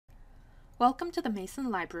Welcome to the Mason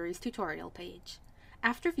Library's tutorial page.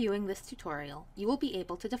 After viewing this tutorial, you will be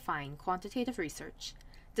able to define quantitative research,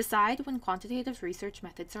 decide when quantitative research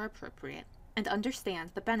methods are appropriate, and understand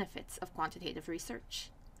the benefits of quantitative research.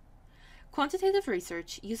 Quantitative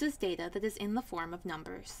research uses data that is in the form of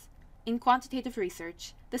numbers. In quantitative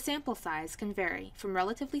research, the sample size can vary from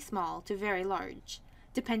relatively small to very large,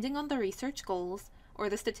 depending on the research goals or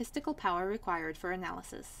the statistical power required for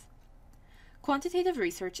analysis. Quantitative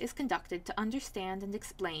research is conducted to understand and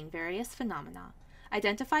explain various phenomena,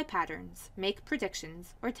 identify patterns, make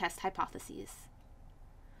predictions, or test hypotheses.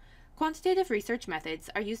 Quantitative research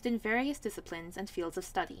methods are used in various disciplines and fields of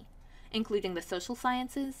study, including the social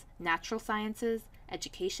sciences, natural sciences,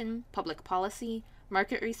 education, public policy,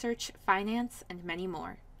 market research, finance, and many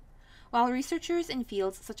more. While researchers in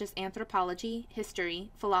fields such as anthropology,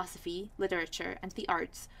 history, philosophy, literature, and the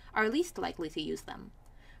arts are least likely to use them,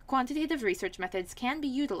 quantitative research methods can be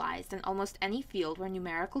utilized in almost any field where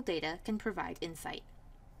numerical data can provide insight.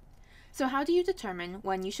 So how do you determine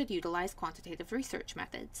when you should utilize quantitative research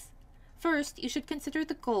methods? First, you should consider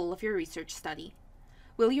the goal of your research study.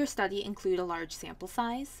 Will your study include a large sample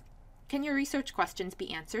size? Can your research questions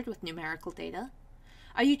be answered with numerical data?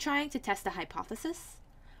 Are you trying to test a hypothesis?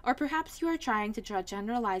 Or perhaps you are trying to draw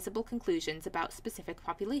generalizable conclusions about specific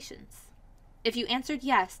populations? If you answered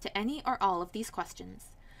yes to any or all of these questions,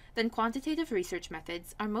 then quantitative research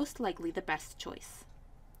methods are most likely the best choice.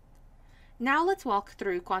 Now let's walk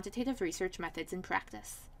through quantitative research methods in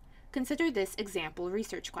practice. Consider this example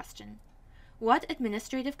research question. What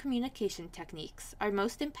administrative communication techniques are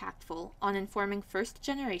most impactful on informing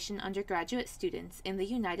first-generation undergraduate students in the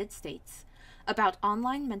United States about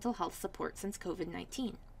online mental health support since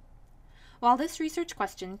COVID-19? While this research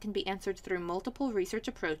question can be answered through multiple research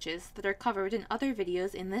approaches that are covered in other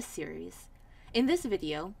videos in this series, in this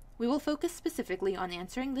video, we will focus specifically on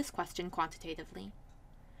answering this question quantitatively.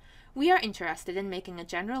 We are interested in making a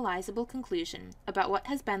generalizable conclusion about what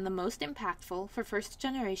has been the most impactful for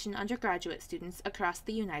first-generation undergraduate students across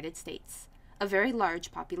the United States, a very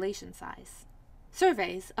large population size.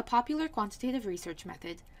 Surveys, a popular quantitative research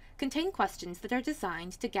method, contain questions that are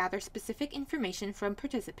designed to gather specific information from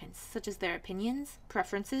participants, such as their opinions,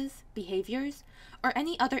 preferences, behaviors, or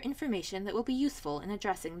any other information that will be useful in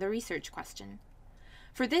addressing the research question.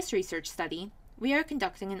 For this research study, we are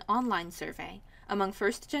conducting an online survey among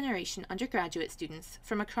first-generation undergraduate students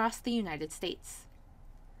from across the United States.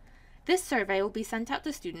 This survey will be sent out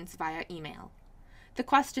to students via email. The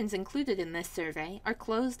questions included in this survey are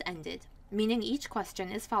closed-ended, meaning each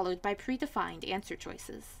question is followed by predefined answer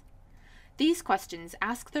choices. These questions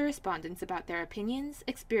ask the respondents about their opinions,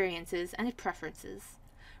 experiences, and preferences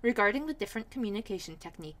regarding the different communication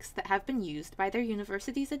techniques that have been used by their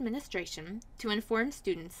university's administration to inform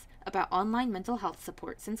students about online mental health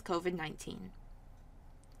support since COVID-19.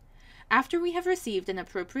 After we have received an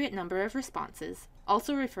appropriate number of responses,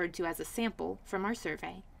 also referred to as a sample, from our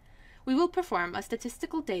survey, we will perform a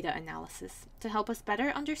statistical data analysis to help us better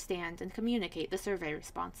understand and communicate the survey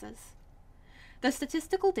responses. The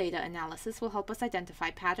statistical data analysis will help us identify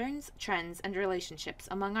patterns, trends, and relationships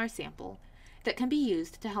among our sample that can be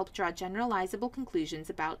used to help draw generalizable conclusions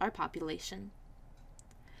about our population.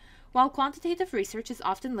 While quantitative research is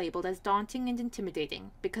often labeled as daunting and intimidating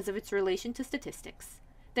because of its relation to statistics,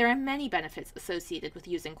 there are many benefits associated with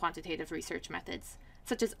using quantitative research methods,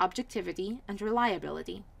 such as objectivity and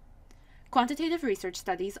reliability. Quantitative research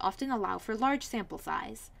studies often allow for large sample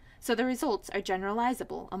size, so the results are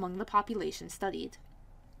generalizable among the population studied.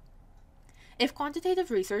 If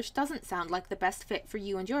quantitative research doesn't sound like the best fit for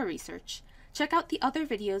you and your research, check out the other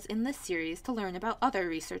videos in this series to learn about other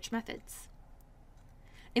research methods.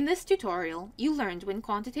 In this tutorial, you learned when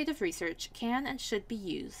quantitative research can and should be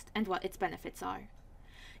used and what its benefits are.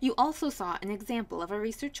 You also saw an example of a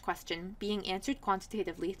research question being answered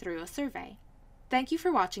quantitatively through a survey. Thank you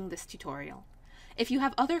for watching this tutorial. If you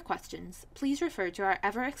have other questions, please refer to our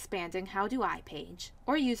ever-expanding How Do I page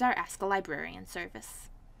or use our Ask a Librarian service.